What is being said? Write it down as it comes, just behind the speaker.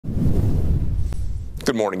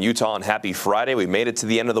Good morning, Utah, and happy Friday. We made it to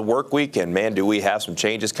the end of the work week, and man, do we have some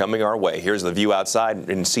changes coming our way. Here's the view outside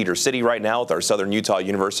in Cedar City right now with our Southern Utah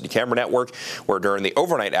University camera network, where during the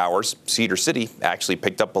overnight hours, Cedar City actually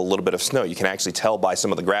picked up a little bit of snow. You can actually tell by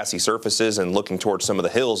some of the grassy surfaces and looking towards some of the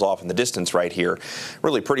hills off in the distance right here.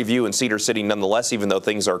 Really pretty view in Cedar City nonetheless, even though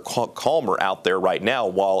things are calmer out there right now.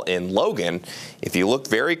 While in Logan, if you look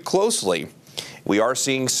very closely, we are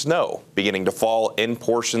seeing snow beginning to fall in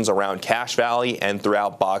portions around Cache Valley and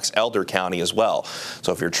throughout Box Elder County as well.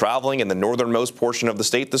 So if you're traveling in the northernmost portion of the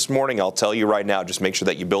state this morning, I'll tell you right now, just make sure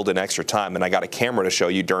that you build in extra time. And I got a camera to show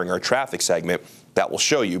you during our traffic segment that will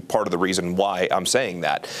show you part of the reason why I'm saying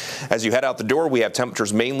that. As you head out the door, we have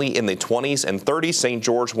temperatures mainly in the 20s and 30s. St.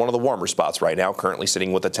 George, one of the warmer spots right now, currently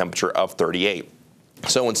sitting with a temperature of 38.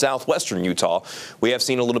 So in southwestern Utah, we have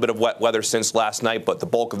seen a little bit of wet weather since last night, but the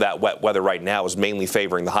bulk of that wet weather right now is mainly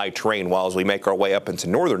favoring the high terrain. While as we make our way up into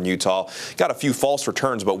northern Utah, got a few false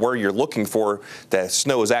returns, but where you're looking for the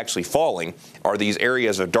snow is actually falling are these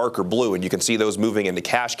areas of darker blue, and you can see those moving into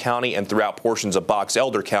Cache County and throughout portions of Box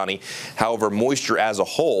Elder County. However, moisture as a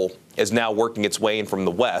whole is now working its way in from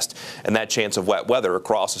the west, and that chance of wet weather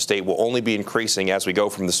across the state will only be increasing as we go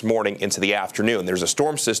from this morning into the afternoon. There's a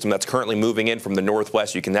storm system that's currently moving in from the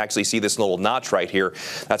northwest. You can actually see this little notch right here.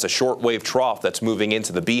 That's a shortwave trough that's moving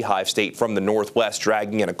into the Beehive State from the northwest,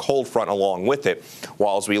 dragging in a cold front along with it.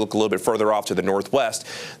 While as we look a little bit further off to the northwest,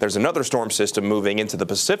 there's another storm system moving into the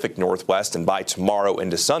Pacific Northwest, and by tomorrow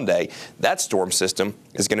into Sunday, that storm system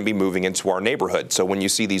is going to be moving into our neighborhood. So when you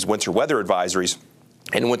see these winter weather advisories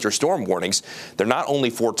and winter storm warnings, they're not only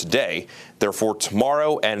for today, they're for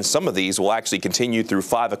tomorrow, and some of these will actually continue through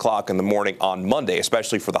 5 o'clock in the morning on Monday,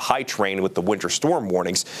 especially for the high terrain with the winter storm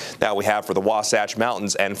warnings that we have for the Wasatch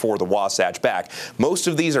Mountains and for the Wasatch Back. Most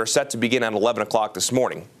of these are set to begin at 11 o'clock this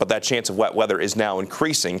morning, but that chance of wet weather is now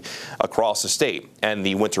increasing across the state. And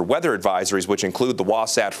the winter weather advisories, which include the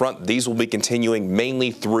Wasatch Front, these will be continuing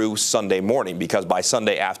mainly through Sunday morning, because by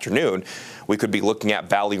Sunday afternoon, we could be looking at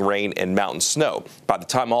valley rain and mountain snow. By the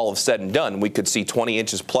time all is said and done, we could see 20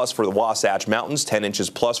 inches plus for the Wasatch Mountains, 10 inches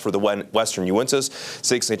plus for the western Uintas,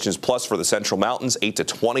 6 inches plus for the Central Mountains, 8 to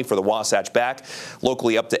 20 for the Wasatch Back,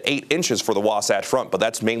 locally up to 8 inches for the Wasatch Front, but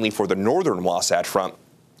that's mainly for the northern Wasatch Front.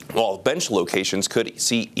 While bench locations could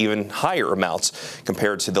see even higher amounts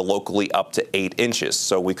compared to the locally up to 8 inches.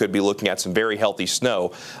 So we could be looking at some very healthy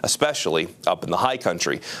snow, especially up in the high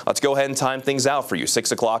country. Let's go ahead and time things out for you.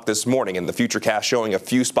 6 o'clock this morning, and the futurecast showing a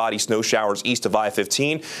few spotty snow showers east of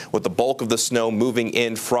I-15, with the bulk of the snow moving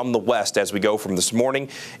in from the west as we go from this morning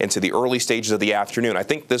into the early stages of the afternoon. I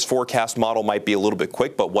think this forecast model might be a little bit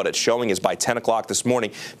quick, but what it's showing is by 10 o'clock this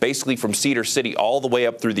morning, basically from Cedar City all the way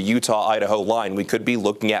up through the Utah-Idaho line, we could be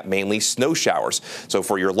looking at mainly snow showers. So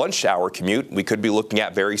for your lunch hour commute, we could be looking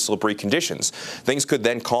at very slippery conditions. Things could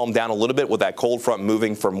then calm down a little bit with that cold front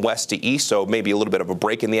moving from west to east, so maybe a little bit of a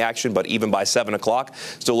break in the action, but even by 7 o'clock,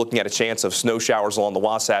 still looking at a chance of snow showers along the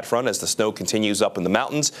Wasatch Front as the snow continues up in the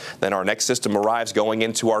mountains. Then our next system arrives going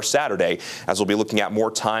into our Saturday, as we'll be looking at more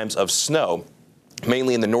times of snow,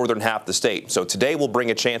 mainly in the northern half of the state. So today will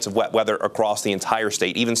bring a chance of wet weather across the entire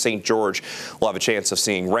state. Even St. George will have a chance of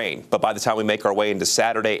seeing rain. But by the time we make our way into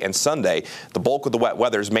Saturday and Sunday, the bulk of the wet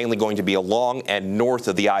weather is mainly going to be along and north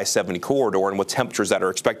of the I-70 corridor, and with temperatures that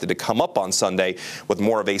are expected to come up on Sunday with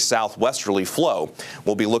more of a southwesterly flow.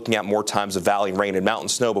 We'll be looking at more times of valley rain and mountain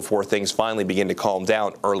snow before things finally begin to calm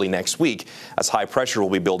down early next week as high pressure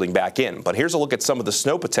will be building back in. But here's a look at some of the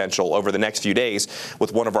snow potential over the next few days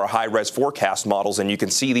with one of our high-res forecast models. And you can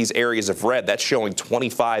see these areas of red. That's showing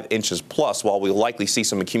 25 inches plus, while we'll likely see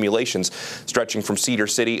some accumulations stretching from Cedar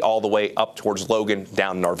City all the way up towards Logan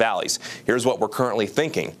down in our valleys. Here's what we're currently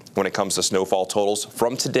thinking when it comes to snowfall totals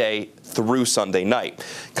from today through Sunday night.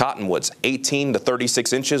 Cottonwoods, 18 to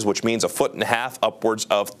 36 inches, which means 1.5 feet, upwards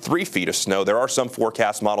of 3 feet of snow. There are some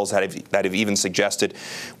forecast models that have even suggested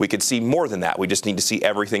we could see more than that. We just need to see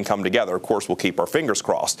everything come together. Of course, we'll keep our fingers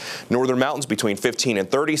crossed. Northern mountains between 15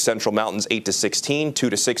 and 30, central mountains 8 to 16, 2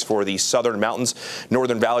 to 6 for the southern mountains.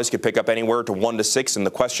 Northern valleys could pick up anywhere to 1 to 6, and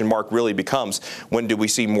the question mark really becomes, when do we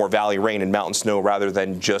see more valley rain and mountain snow rather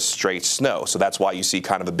than just straight snow? So that's why you see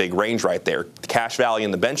kind of a big range right there. The Cache Valley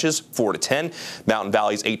and the benches, 4 to 10. Mountain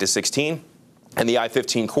valleys, 8 to 16. And the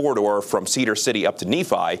I-15 corridor from Cedar City up to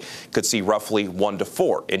Nephi could see roughly 1 to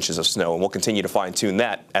 4 inches of snow. And we'll continue to fine-tune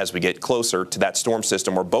that as we get closer to that storm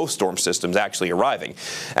system, or both storm systems actually arriving.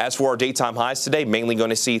 As for our daytime highs today, mainly going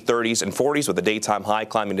to see 30s and 40s, with the daytime high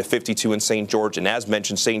climbing to 52 in St. George. And as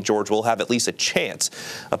mentioned, St. George will have at least a chance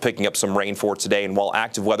of picking up some rain for today. And while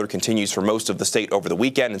active weather continues for most of the state over the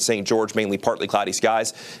weekend, in St. George, mainly partly cloudy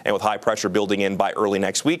skies and with high pressure building in by early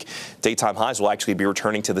next week, daytime highs will actually be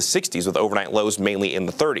returning to the 60s, with overnight lows mainly in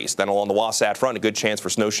the 30s. Then along the Wasatch Front, a good chance for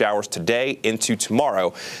snow showers today into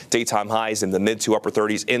tomorrow. Daytime highs in the mid to upper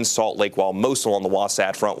 30s in Salt Lake, while most along the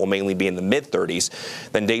Wasatch Front will mainly be in the mid 30s.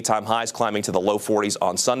 Then daytime highs climbing to the low 40s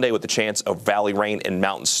on Sunday, with the chance of valley rain and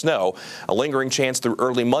mountain snow. A lingering chance through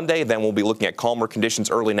early Monday. Then we'll be looking at calmer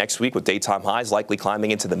conditions early next week, with daytime highs likely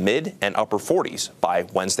climbing into the mid and upper 40s by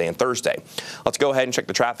Wednesday and Thursday. Let's go ahead and check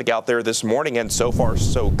the traffic out there this morning, and so far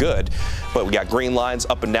so good. But we got green lines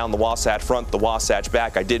up and down the Wasatch Front, the Wasatch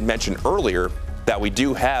back. I did mention earlier that we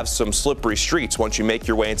do have some slippery streets once you make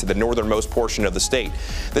your way into the northernmost portion of the state.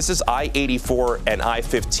 This is I-84 and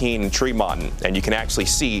I-15 in Tremont, and you can actually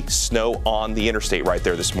see snow on the interstate right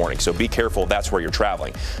there this morning. So be careful if that's where you're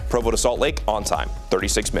traveling. Provo to Salt Lake on time,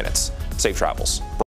 36 minutes. Safe travels.